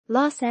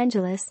Los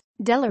Angeles,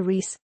 Della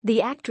Reese,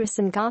 the actress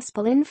and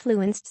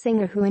gospel-influenced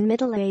singer who in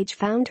middle age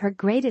found her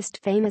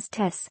greatest fame as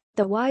Tess,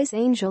 the wise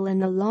angel in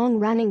the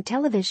long-running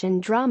television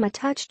drama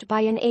Touched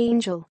by an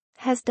Angel,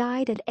 has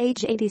died at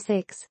age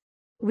 86.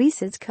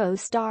 Reese's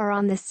co-star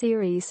on the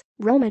series,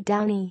 Roma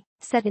Downey,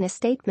 said in a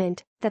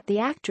statement that the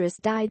actress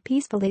died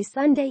peacefully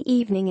Sunday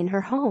evening in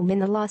her home in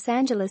the Los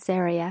Angeles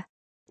area.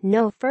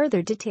 No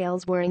further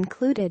details were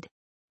included.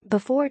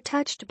 Before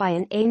Touched by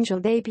an Angel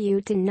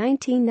debuted in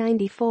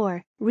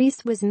 1994,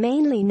 Reese was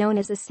mainly known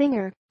as a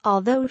singer,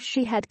 although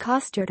she had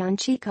co-starred on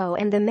Chico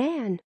and the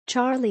Man,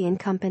 Charlie and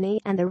Company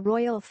and the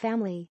Royal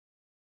Family.